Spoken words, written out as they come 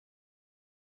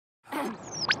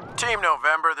Team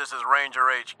November, this is Ranger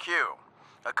HQ.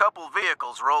 A couple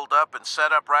vehicles rolled up and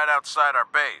set up right outside our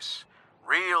base.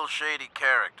 Real shady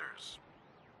characters.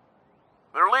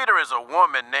 Their leader is a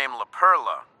woman named La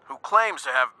Perla, who claims to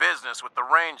have business with the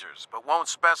Rangers, but won't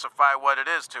specify what it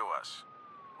is to us.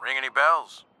 Ring any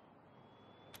bells?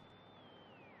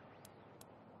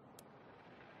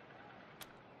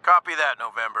 Copy that,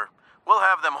 November. We'll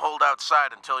have them hold outside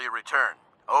until you return.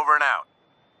 Over and out.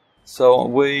 So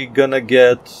we're gonna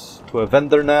get to a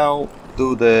vendor now,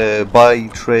 do the buy,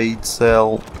 trade,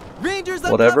 sell, Rangers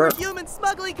whatever, human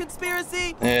smuggling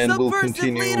conspiracy. and we'll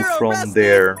continue from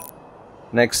there.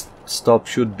 Next stop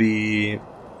should be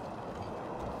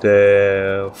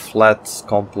the flats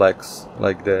complex,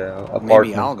 like the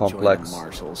apartment complex,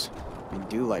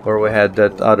 where we had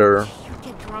that other,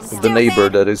 the neighbor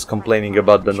that is complaining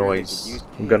about the noise.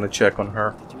 I'm gonna check on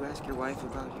her. Did you ask your wife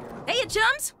about your... Hey,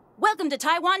 chums! Welcome to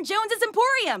Taiwan Jones's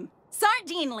Emporium,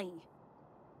 Sardinely.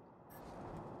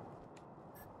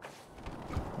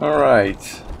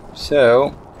 Alright,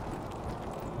 so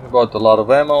we bought a lot of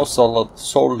ammo,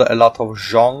 sold a lot of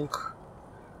junk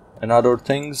and other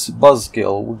things.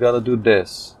 Buzzkill, we gotta do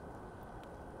this.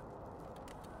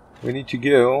 We need to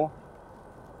go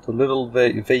to Little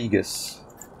Vegas.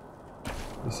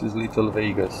 This is Little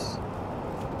Vegas.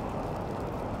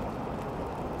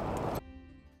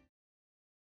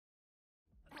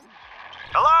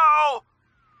 Hello?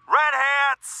 Red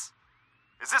Hats?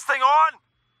 Is this thing on?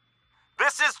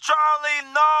 This is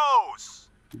Charlie Knows!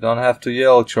 You don't have to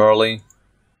yell, Charlie.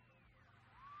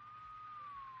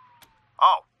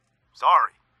 Oh,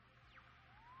 sorry.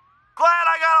 Glad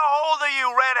I got a hold of you,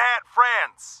 Red Hat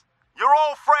friends. Your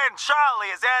old friend Charlie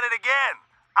is at it again.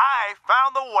 I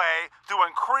found a way to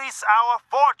increase our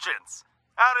fortunes.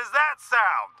 How does that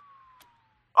sound?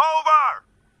 Over!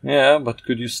 Yeah, but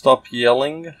could you stop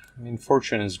yelling? I mean,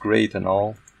 fortune is great and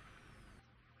all.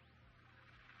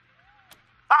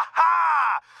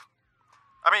 Ha-ha!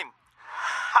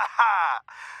 Ha-ha!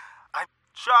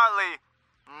 Charlie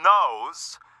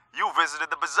knows you visited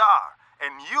the bazaar,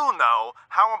 and you know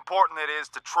how important it is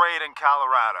to trade in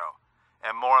Colorado.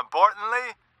 And more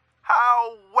importantly,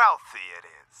 how wealthy it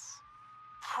is.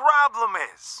 Problem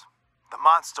is, the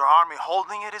monster army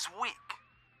holding it is weak.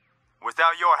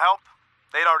 Without your help,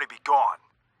 they'd already be gone.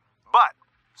 But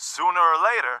sooner or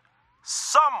later,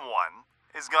 someone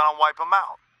is gonna wipe them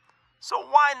out. So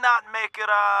why not make it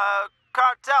a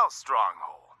cartel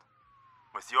stronghold?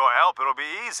 With your help, it'll be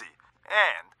easy,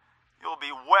 and you'll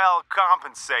be well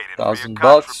compensated for your $1,000.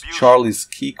 contribution. Charlie's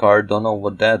key card, don't know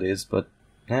what that is, but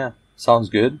yeah, sounds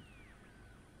good.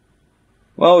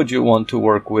 Why would you want to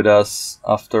work with us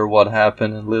after what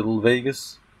happened in Little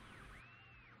Vegas?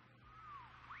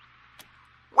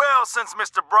 Well, since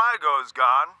Mr. Brygo's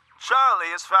gone,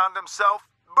 Charlie has found himself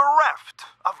bereft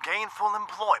of gainful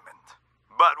employment.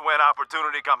 But when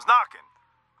opportunity comes knocking,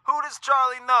 who does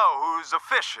Charlie know who's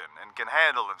efficient and can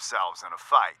handle themselves in a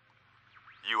fight?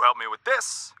 You help me with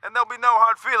this, and there'll be no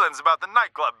hard feelings about the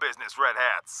nightclub business, Red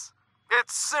Hats.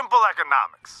 It's simple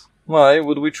economics. Why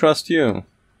would we trust you?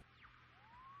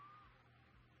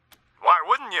 Why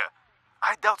wouldn't you?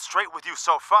 I dealt straight with you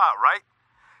so far, right?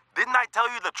 Didn't I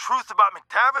tell you the truth about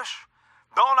McTavish?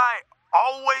 Don't I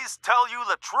always tell you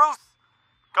the truth?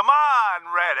 Come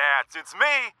on, Red Hats, it's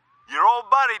me, your old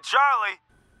buddy Charlie.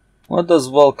 What does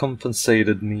well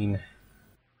compensated mean?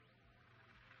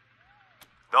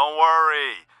 Don't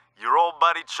worry, your old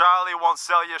buddy Charlie won't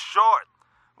sell you short.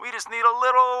 We just need a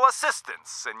little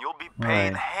assistance, and you'll be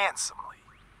paid handsomely.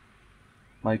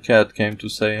 My cat came to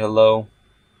say hello.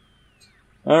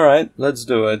 Alright, let's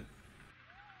do it.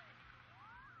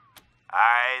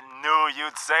 I knew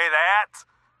you'd say that.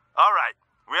 Alright,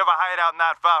 we have a hideout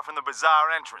not far from the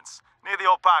bazaar entrance, near the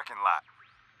old parking lot.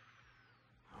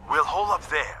 We'll hole up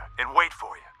there and wait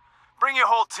for you. Bring your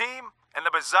whole team, and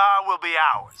the bazaar will be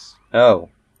ours. Oh,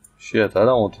 shit, I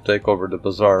don't want to take over the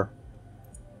bazaar.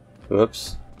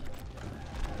 Oops.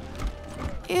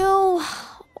 Ew,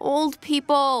 old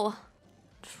people.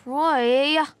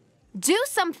 Troy, do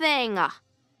something!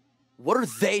 What are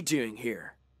they doing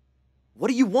here? What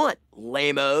do you want,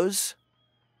 lamos?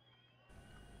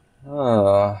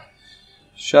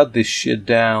 Shut this shit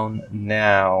down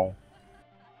now.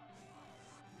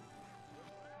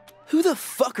 Who the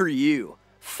fuck are you?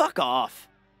 Fuck off.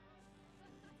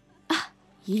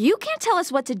 You can't tell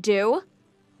us what to do.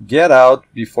 Get out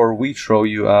before we throw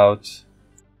you out.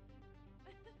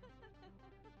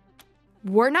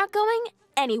 We're not going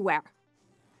anywhere.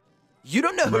 You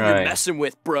don't know who you're messing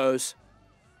with, bros.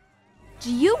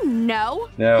 Do you know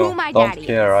No, who my don't daddy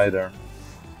care is? either.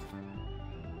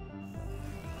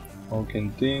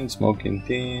 Smoking teen, smoking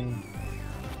teen.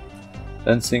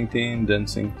 Dancing team,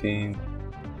 dancing team.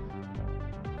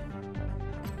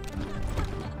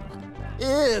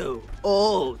 Ew,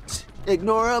 old.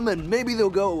 Ignore them and maybe they'll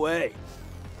go away.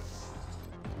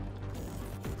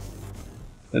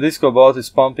 The disco ball is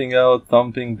pumping out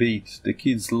thumping beats. The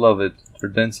kids love it. They're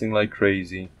dancing like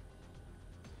crazy.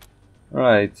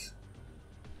 Right.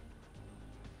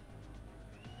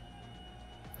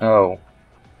 Oh.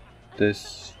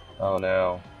 This... Oh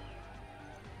no.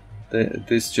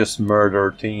 This just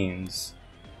murder teens.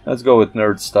 Let's go with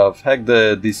nerd stuff. Hack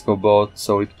the disco bot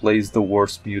so it plays the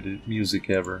worst music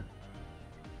ever.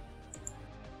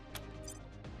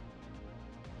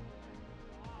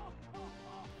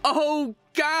 Oh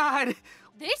God!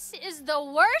 This is the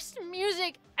worst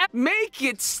music ever. Make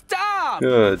it stop!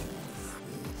 Good. This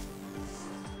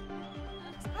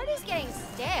party's getting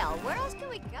stale. Where else can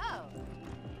we go?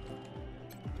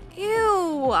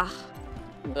 Ew.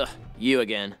 Ugh, you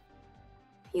again.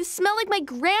 You smell like my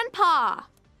grandpa.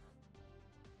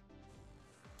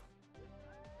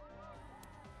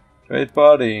 Great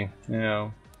party.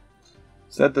 Yeah.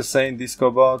 Is that the same disco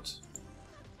bot?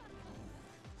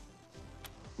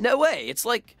 No way, it's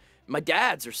like my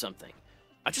dad's or something.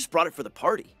 I just brought it for the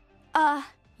party.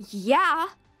 Yeah.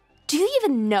 Do you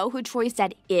even know who Troy's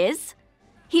dad is?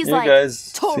 He's You like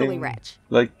guys totally seem rich.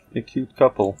 like a cute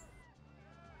couple.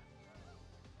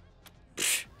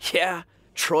 Yeah,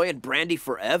 Troy and Brandy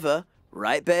forever,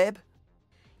 right, babe?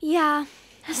 Yeah,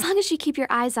 as long as you keep your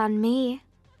eyes on me.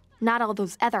 Not all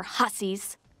those other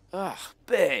hussies. Ugh,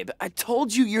 babe, I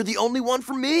told you you're the only one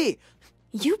for me.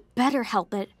 You better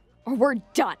help it, or we're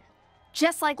done.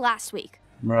 Just like last week.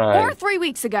 Right. Or 3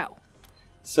 weeks ago.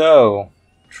 So,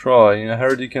 Troy, I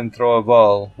heard you can throw a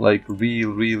ball, like,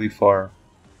 really far.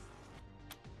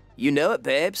 You know it,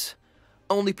 babes.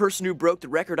 Only person who broke the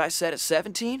record I set at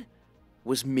 17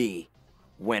 was me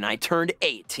when I turned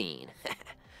 18.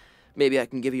 Maybe I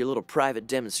can give you a little private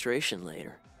demonstration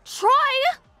later. Troy!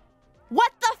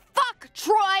 What the fuck,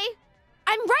 Troy?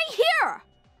 I'm right here!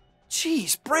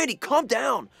 Jeez, Brandy, calm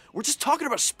down. We're just talking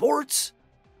about sports.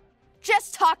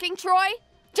 Just talking, Troy?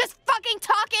 Just fucking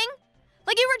talking?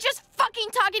 Like you were just fucking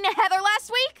talking to Heather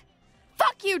last week?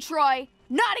 Fuck you, Troy.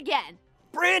 Not again.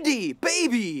 Brandy,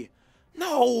 baby!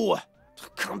 No!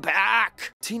 Come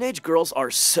back! Teenage girls are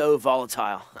so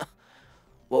volatile.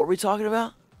 What were we talking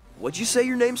about? What'd you say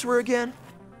your names were again?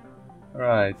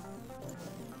 Right.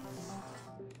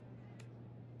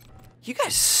 You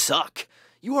guys suck.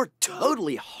 You are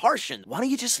totally harsh, and why don't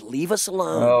you just leave us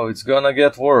alone? Oh, it's gonna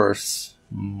get worse.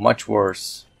 Much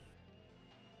worse.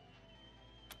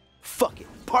 Fuck it.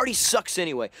 Party sucks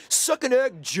anyway. Suck an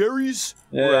egg, Jerry's.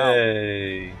 We're out.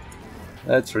 Yay!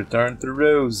 Let's return to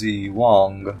Rosie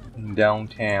Wong in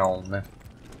downtown.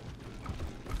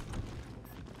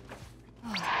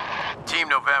 Team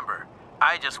November,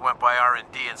 I just went by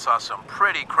R&D and saw some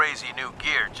pretty crazy new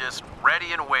gear just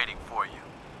ready and waiting for you.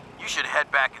 You should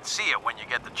head back and see it when you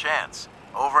get the chance.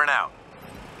 Over and out.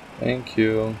 Thank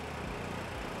you.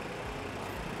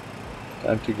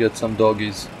 Time to get some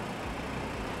doggies.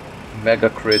 Mega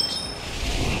crit.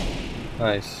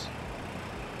 Nice.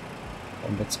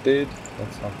 Combat speed,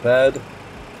 that's not bad.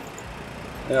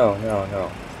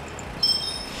 No.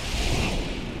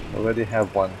 Already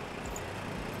have one.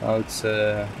 Now it's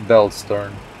Belle's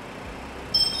turn.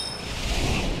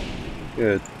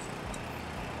 Good.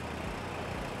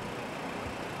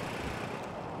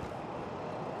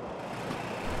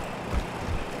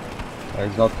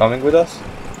 He's not coming with us?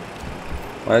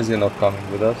 Why is he not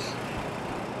coming with us?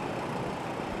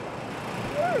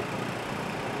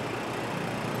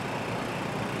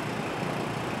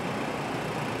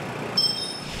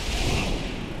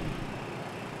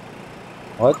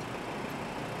 What?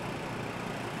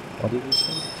 What did you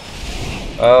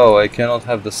say? Oh, I cannot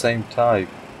have the same type.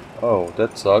 Oh,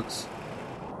 that sucks.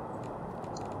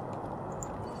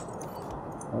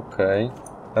 Okay,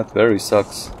 that very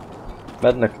sucks.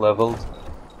 Medneck leveled,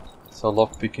 so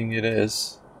lockpicking it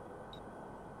is.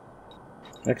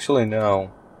 Actually,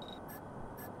 no.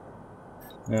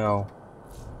 No.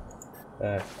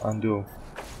 Undo.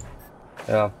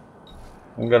 Yeah,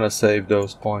 I'm gonna save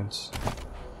those points.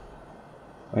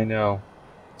 I know,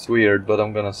 it's weird, but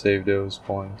I'm gonna save those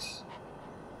points.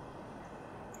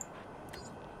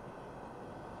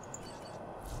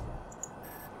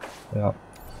 Yeah.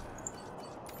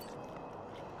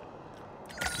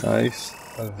 Nice.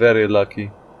 Very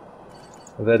lucky.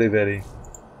 Very.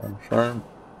 Confirm.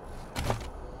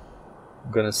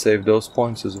 I'm gonna save those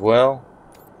points as well.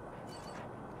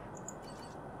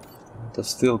 I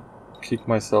still kick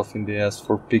myself in the ass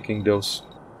for picking those.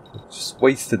 Just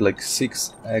wasted like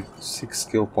 6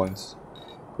 skill points.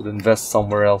 Could invest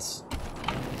somewhere else.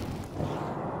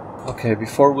 Okay,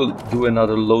 before we'll do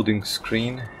another loading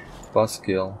screen,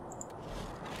 buskill.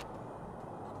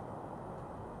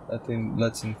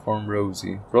 Let's inform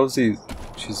Rosie. Rosie,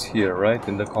 she's here, right?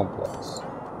 In the complex.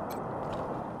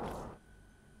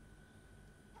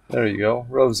 There you go,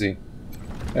 Rosie.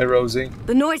 Hey, Rosie.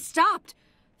 The noise stopped!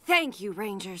 Thank you,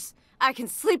 Rangers. I can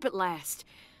sleep at last.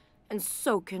 And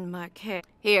so can my cat.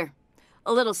 Here,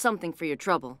 a little something for your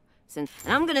trouble. And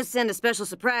I'm gonna send a special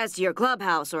surprise to your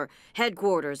clubhouse or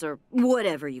headquarters or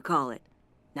whatever you call it.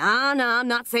 Nah, I'm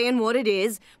not saying what it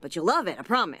is, but you'll love it, I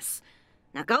promise.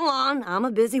 Now go on, I'm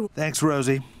a busy... Thanks,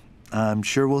 Rosie. I'm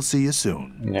sure we'll see you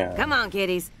soon. Yeah. Come on,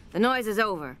 kiddies. The noise is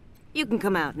over. You can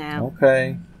come out now.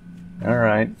 Okay.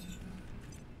 Alright.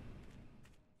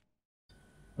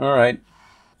 Alright.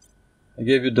 I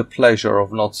gave you the pleasure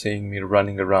of not seeing me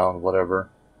running around, whatever.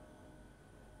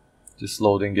 Just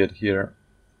loading it here.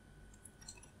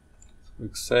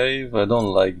 Quick save. I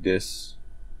don't like this.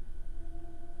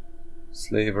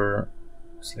 Slaver.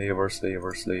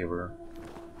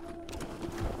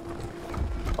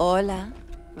 Hola,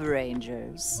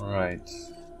 Rangers. Alright.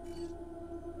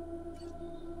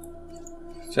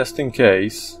 Just in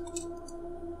case.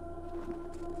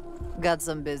 Got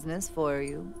some business for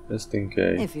you. Just in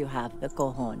case. If you have the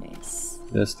cojones.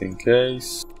 Just in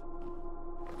case.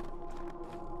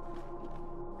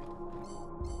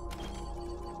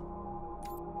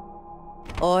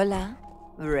 Hola,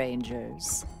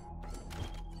 Rangers.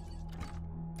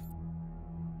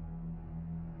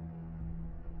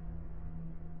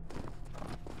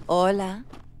 Hola,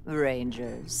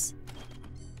 Rangers.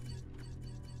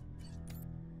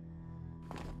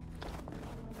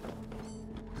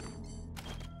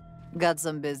 Got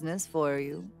some business for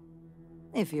you.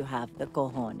 If you have the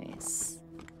cojones.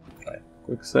 Right.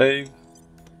 Quick save.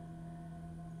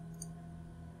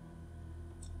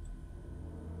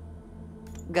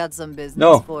 Got some business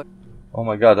No. for... Oh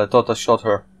my god, I thought I shot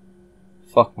her.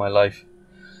 Fuck my life.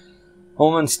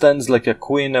 Woman stands like a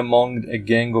queen among a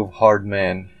gang of hard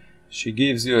men. She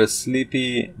gives you a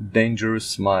sleepy, dangerous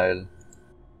smile.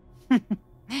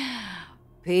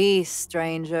 Peace,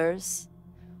 strangers.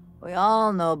 We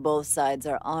all know both sides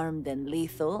are armed and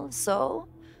lethal, so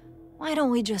why don't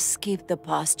we just skip the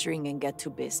posturing and get to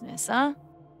business, huh?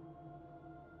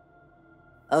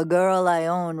 A girl I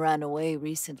own ran away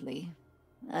recently,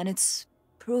 and it's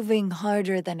proving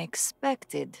harder than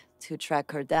expected to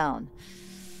track her down.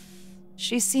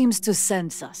 She seems to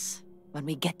sense us when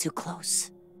we get too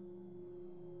close.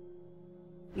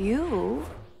 You,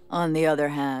 on the other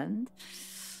hand,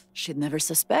 she'd never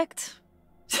suspect.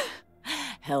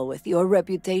 Hell with your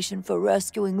reputation for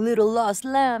rescuing little lost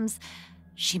lambs,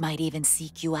 she might even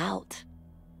seek you out.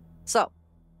 So,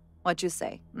 what you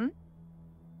say, hmm?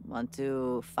 Want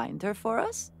to find her for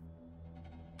us?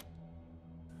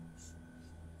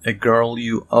 A girl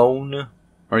you own?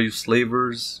 Are you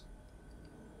slavers?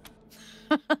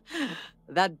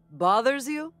 That bothers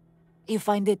you? You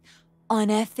find it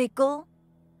unethical?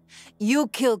 You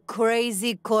kill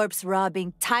crazy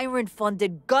corpse-robbing,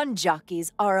 tyrant-funded gun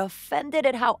jockeys are offended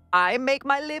at how I make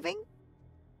my living?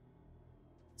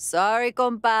 Sorry,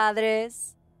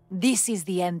 compadres. This is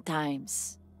the end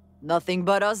times. Nothing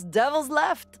but us devils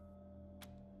left.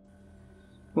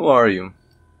 Who are you?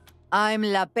 I'm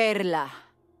La Perla.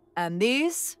 And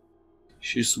this?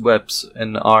 She sweeps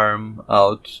an arm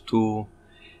out to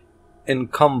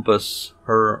encompass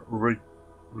her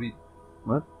retainee?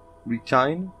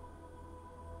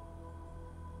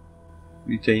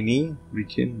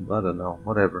 Retain? I don't know,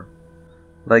 whatever.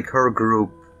 Like her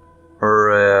group,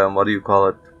 her, what do you call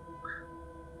it?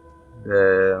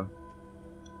 The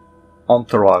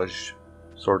entourage,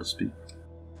 so to speak.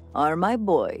 Are my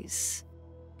boys.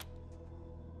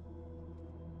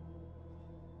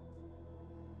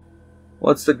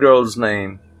 What's the girl's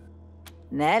name?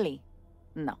 Nelly?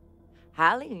 No.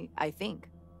 Hallie, I think.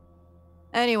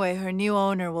 Anyway, her new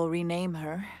owner will rename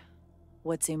her.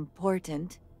 What's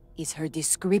important is her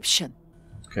description.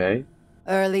 Okay.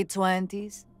 Early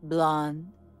 20s,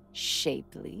 blonde,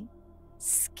 shapely,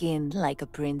 skin like a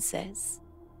princess.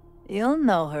 You'll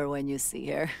know her when you see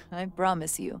her, I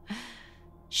promise you.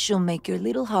 She'll make your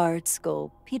little hearts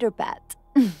go Peter-pat.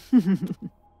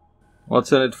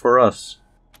 What's in it for us?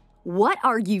 What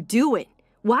are you doing?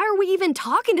 Why are we even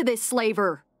talking to this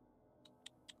slaver?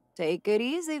 Take it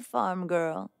easy, farm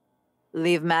girl.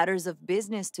 Leave matters of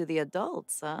business to the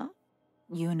adults, huh?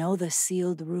 You know the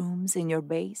sealed rooms in your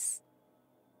base?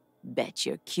 Bet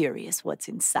you're curious what's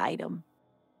inside them.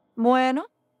 Bueno,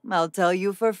 I'll tell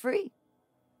you for free.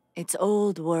 It's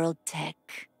old world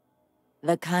tech.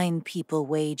 The kind people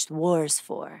waged wars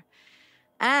for.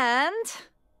 And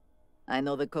I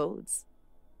know the codes.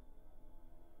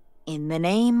 In the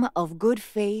name of good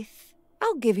faith,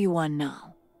 I'll give you one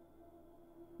now.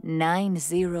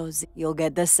 900. You'll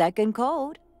get the second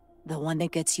code. The one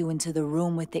that gets you into the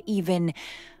room with the even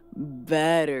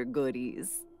better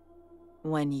goodies.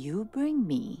 When you bring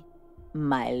me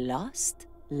my lost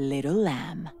little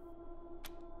lamb.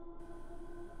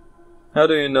 How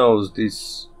do you know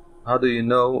this? How do you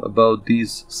know about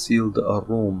these sealed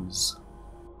rooms?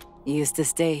 Used to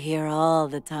stay here all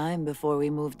the time before we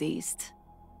moved east.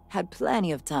 Had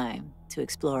plenty of time to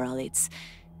explore all its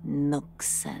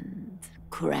nooks and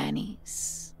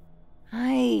crannies.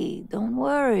 Hey, don't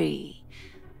worry.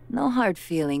 No hard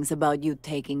feelings about you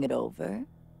taking it over.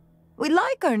 We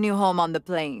like our new home on the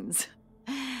plains.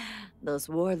 Those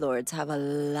warlords have a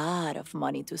lot of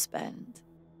money to spend.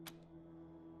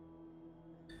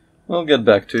 I'll get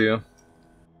back to you.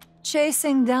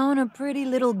 Chasing down a pretty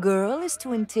little girl is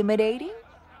too intimidating?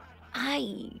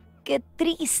 Ay, qué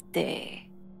triste.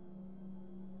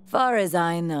 Far as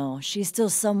I know, she's still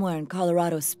somewhere in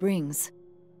Colorado Springs.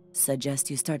 Suggest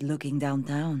you start looking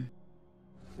downtown.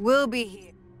 We'll be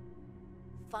here.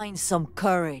 Find some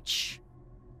courage.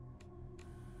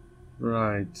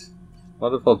 Right.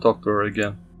 What if I'll talk to her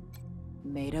again?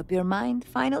 Made up your mind,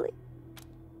 finally?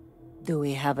 Do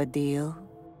we have a deal?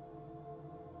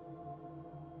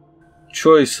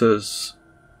 Choices.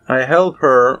 I help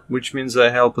her, which means I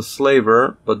help a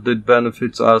slaver, but that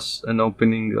benefits us in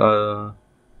opening a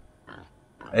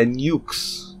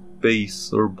nukes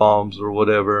base or bombs or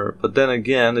whatever. But then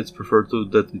again, it's preferred to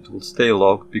that it will stay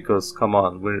locked because, come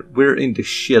on, we're in the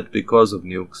shit because of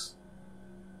nukes.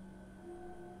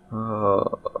 You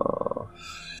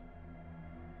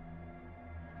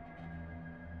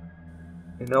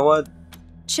know what?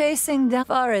 Chasing down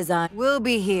far as I will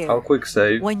be here. I'll quick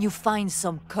save. When you find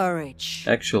some courage.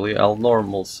 Actually, I'll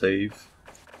normal save.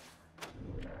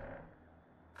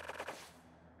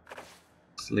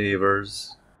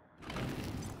 Slavers.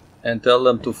 And tell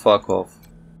them to fuck off.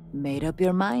 Made up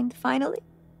your mind, finally?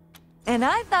 And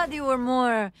I thought you were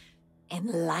more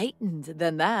enlightened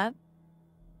than that.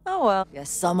 Oh well.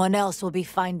 Guess someone else will be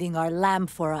finding our lamb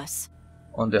for us.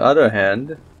 On the other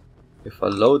hand, if I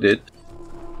load it...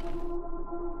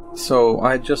 So,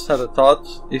 I just had a thought.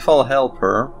 If I'll help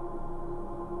her...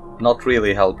 Not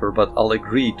really help her, but I'll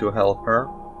agree to help her.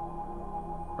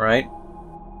 Right?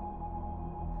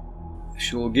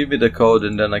 She will give me the code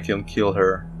and then I can kill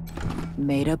her.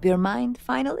 Made up your mind,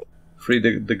 finally? Free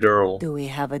the girl. Do we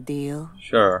have a deal?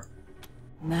 Sure.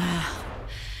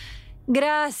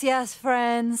 Gracias,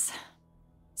 friends.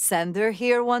 Send her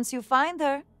here once you find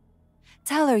her.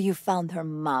 Tell her you found her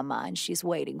mama and she's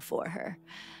waiting for her.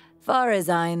 Far as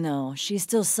I know, she's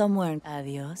still somewhere.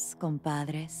 Adios,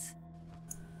 compadres.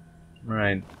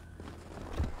 Right.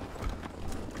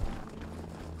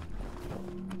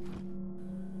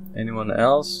 Anyone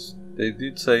else? They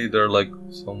did say there are like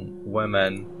some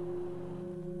women.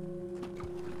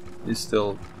 He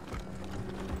still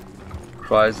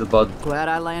cries about glad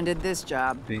I landed this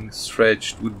job. Being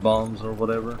stretched with bombs or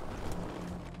whatever.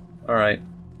 Alright.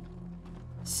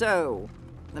 So,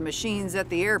 the machines at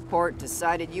the airport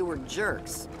decided you were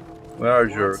jerks. We are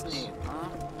jerks. New, huh?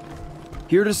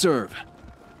 Here to serve.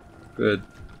 Good.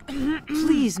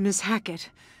 Please, Miss Hackett.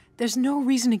 There's no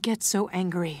reason to get so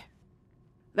angry.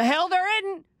 The hell there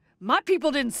isn't! My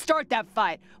people didn't start that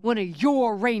fight. One of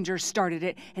your rangers started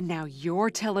it, and now you're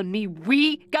telling me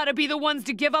we gotta be the ones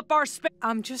to give up our space?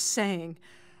 I'm just saying.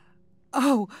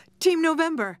 Oh, Team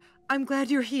November, I'm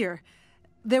glad you're here.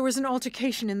 There was an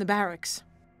altercation in the barracks.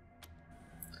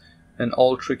 An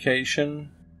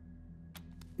altercation?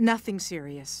 Nothing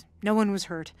serious. No one was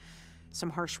hurt.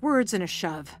 Some harsh words and a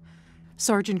shove.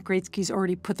 Sergeant Greatsky's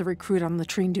already put the recruit on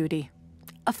latrine duty.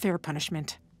 A fair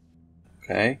punishment.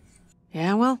 Okay.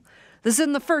 Yeah, well, this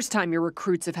isn't the first time your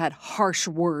recruits have had harsh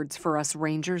words for us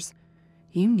Rangers.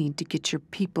 You need to get your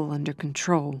people under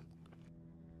control.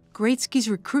 Greatsky's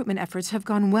recruitment efforts have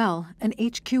gone well, and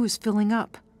HQ is filling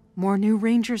up. More new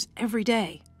Rangers every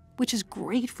day, which is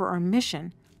great for our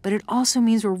mission, but it also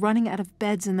means we're running out of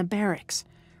beds in the barracks.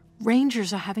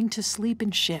 Rangers are having to sleep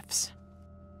in shifts.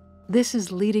 This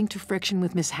is leading to friction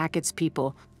with Miss Hackett's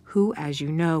people, who, as you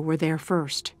know, were there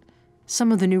first.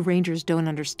 Some of the new Rangers don't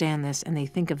understand this, and they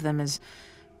think of them as,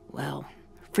 well,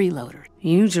 freeloaders.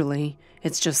 Usually,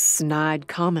 it's just snide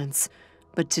comments.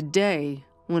 But today,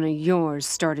 one of yours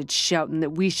started shouting that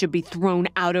we should be thrown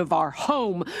out of our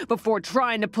home before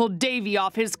trying to pull Davy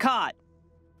off his cot.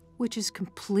 Which is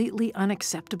completely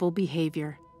unacceptable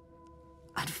behavior.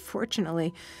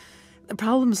 Unfortunately, the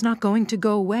problem's not going to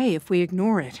go away if we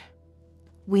ignore it.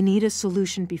 We need a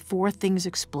solution before things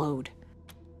explode.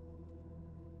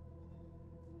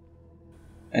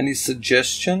 Any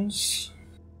suggestions?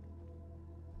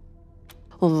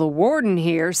 Well, the warden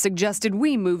here suggested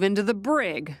we move into the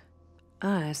brig.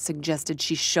 I suggested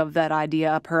she shove that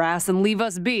idea up her ass and leave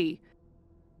us be.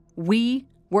 We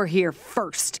were here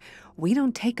first. We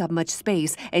don't take up much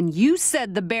space, and you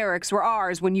said the barracks were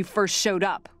ours when you first showed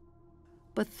up.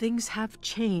 But things have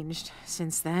changed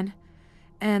since then,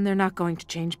 and they're not going to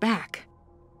change back.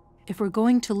 If we're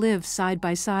going to live side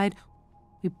by side,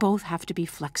 we both have to be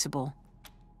flexible.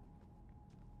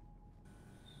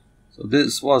 So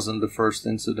this wasn't the first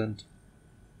incident.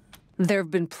 There have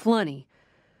been plenty.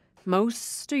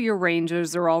 Most of your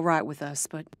rangers are all right with us,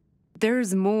 but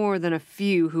there's more than a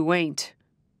few who ain't.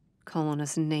 Calling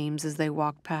us names as they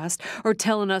walk past, or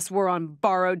telling us we're on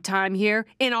borrowed time here,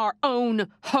 in our own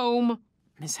home.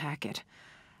 Miss Hackett,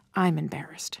 I'm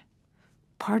embarrassed.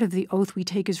 Part of the oath we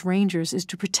take as rangers is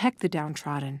to protect the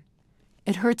downtrodden.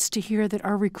 It hurts to hear that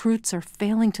our recruits are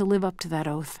failing to live up to that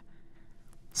oath.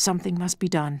 Something must be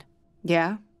done.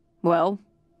 Yeah? Well,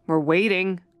 we're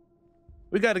waiting.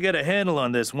 We gotta get a handle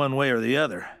on this one way or the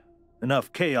other.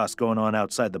 Enough chaos going on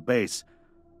outside the base.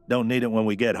 Don't need it when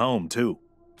we get home, too.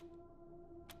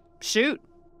 Shoot.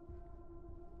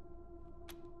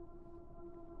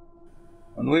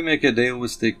 When we make a deal, we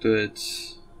stick to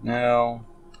it. Now...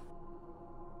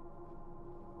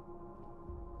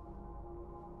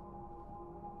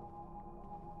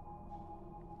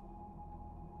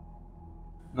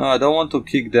 No, I don't want to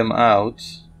kick them out.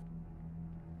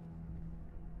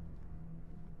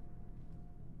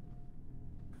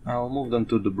 I'll move them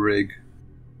to the brig.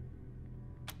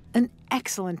 An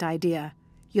excellent idea.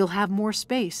 You'll have more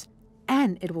space,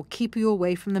 and it will keep you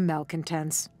away from the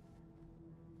malcontents.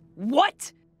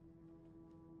 What?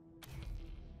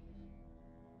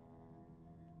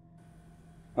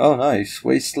 Oh, nice.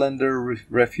 Wastelander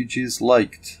refugees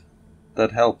liked.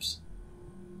 That helps.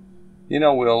 You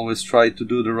know, we always try to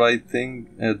do the right thing,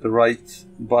 we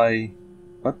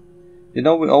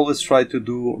always try to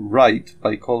do right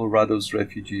by Colorado's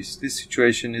refugees. This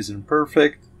situation isn't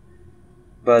perfect,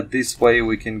 but this way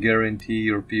we can guarantee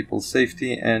your people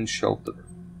safety and shelter.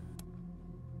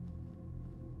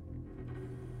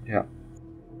 Yeah.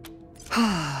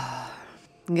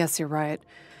 Guess you're right.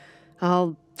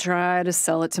 I'll try to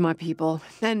sell it to my people,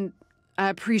 and I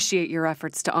appreciate your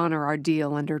efforts to honor our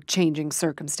deal under changing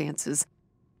circumstances.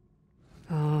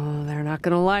 Oh, they're not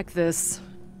gonna like this.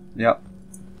 Yep.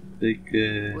 Big,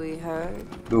 We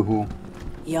heard. Boo-hoo.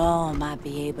 Y'all might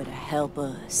be able to help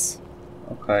us.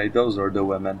 Okay, those are the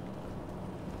women.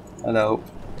 Hello.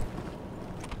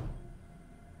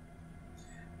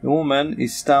 The woman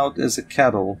is stout as a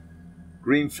cattle,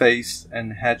 green-faced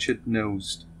and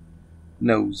hatchet-nosed.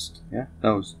 Nosed,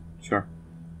 sure.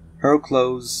 Her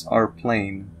clothes are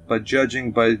plain, but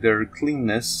judging by their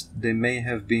cleanness, they may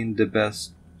have been the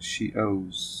best she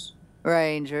owes.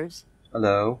 Rangers.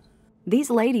 Hello.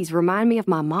 These ladies remind me of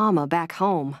my mama back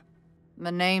home. My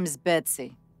name's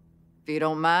Betsy. If you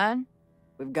don't mind,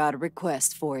 we've got a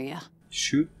request for you.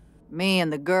 Shoot. Me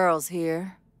and the girls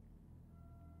here,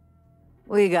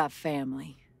 we got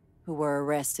family who were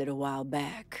arrested a while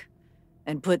back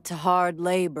and put to hard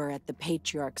labor at the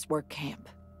Patriarch's work camp.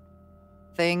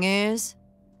 Thing is,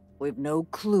 we've no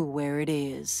clue where it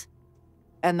is.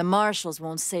 And the marshals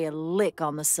won't say a lick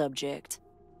on the subject.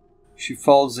 She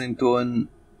falls into an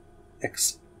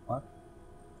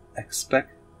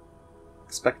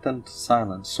expectant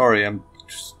silence. Sorry,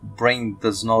 brain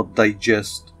does not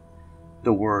digest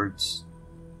the words.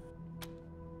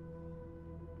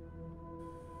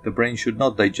 The brain should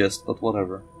not digest, but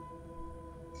whatever.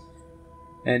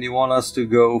 And you want us to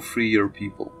go free your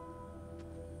people?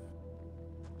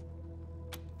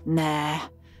 Nah.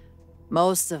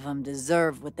 Most of them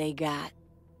deserve what they got.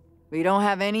 We don't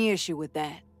have any issue with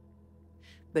that.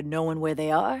 But knowing where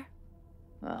they are?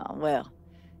 Oh, well,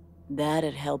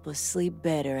 that'd help us sleep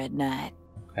better at night.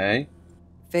 Okay.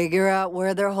 Figure out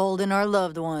where they're holding our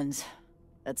loved ones.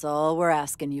 That's all we're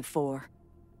asking you for.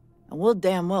 And we'll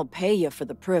damn well pay you for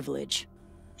the privilege.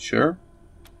 Sure.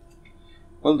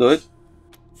 We'll do it.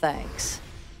 Thanks.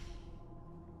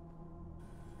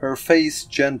 Her face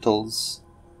gentles,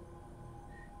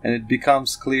 and it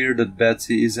becomes clear that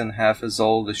Betsy isn't half as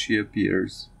old as she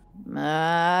appears.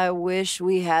 I wish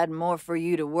we had more for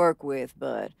you to work with,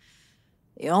 but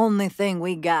the only thing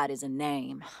we got is a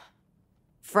name.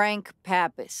 Frank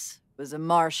Pappas was a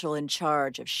marshal in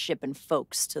charge of shipping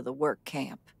folks to the work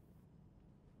camp.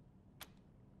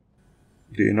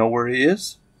 Do you know where he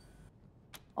is?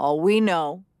 All we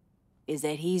know is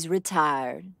that he's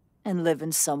retired and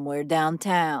living somewhere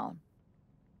downtown.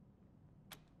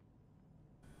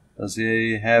 Does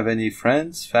he have any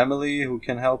friends, family who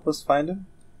can help us find him?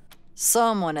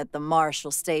 Someone at the Marshal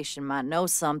station might know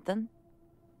something.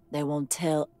 They won't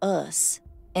tell us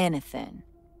anything.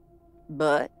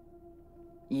 But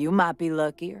you might be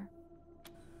luckier.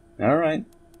 Alright.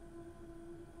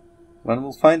 When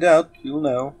we'll find out, you'll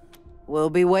know. We'll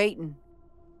be waiting.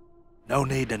 No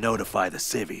need to notify the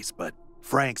civvies, but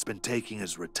Frank's been taking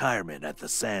his retirement at the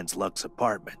Sands Lux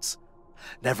Apartments.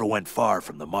 Never went far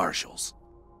from the Marshals.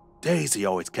 Daisy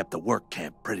always kept the work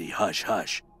camp pretty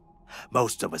hush-hush.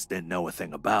 Most of us didn't know a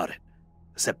thing about it,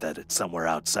 except that it's somewhere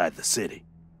outside the city.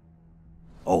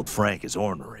 Old Frank is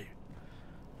ornery,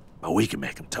 but we can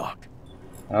make him talk.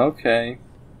 Okay.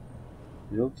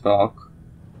 He'll talk.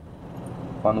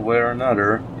 One way or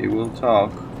another, he will talk.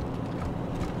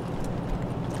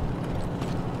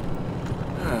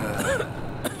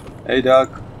 Hey,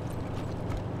 Doc.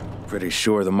 Pretty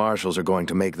sure the Marshals are going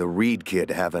to make the Reed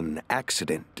kid have an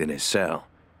accident in his cell.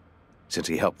 Since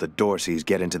he helped the Dorseys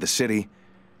get into the city,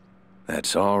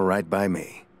 that's all right by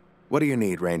me. What do you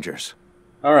need, Rangers?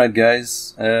 Alright,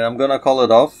 guys. I'm gonna call it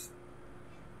off.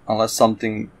 Unless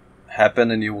something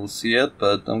happened and you will see it,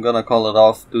 but I'm gonna call it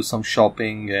off, do some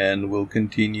shopping, and we'll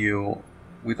continue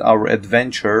with our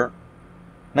adventure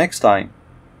next time.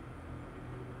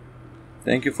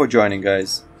 Thank you for joining,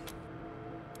 guys.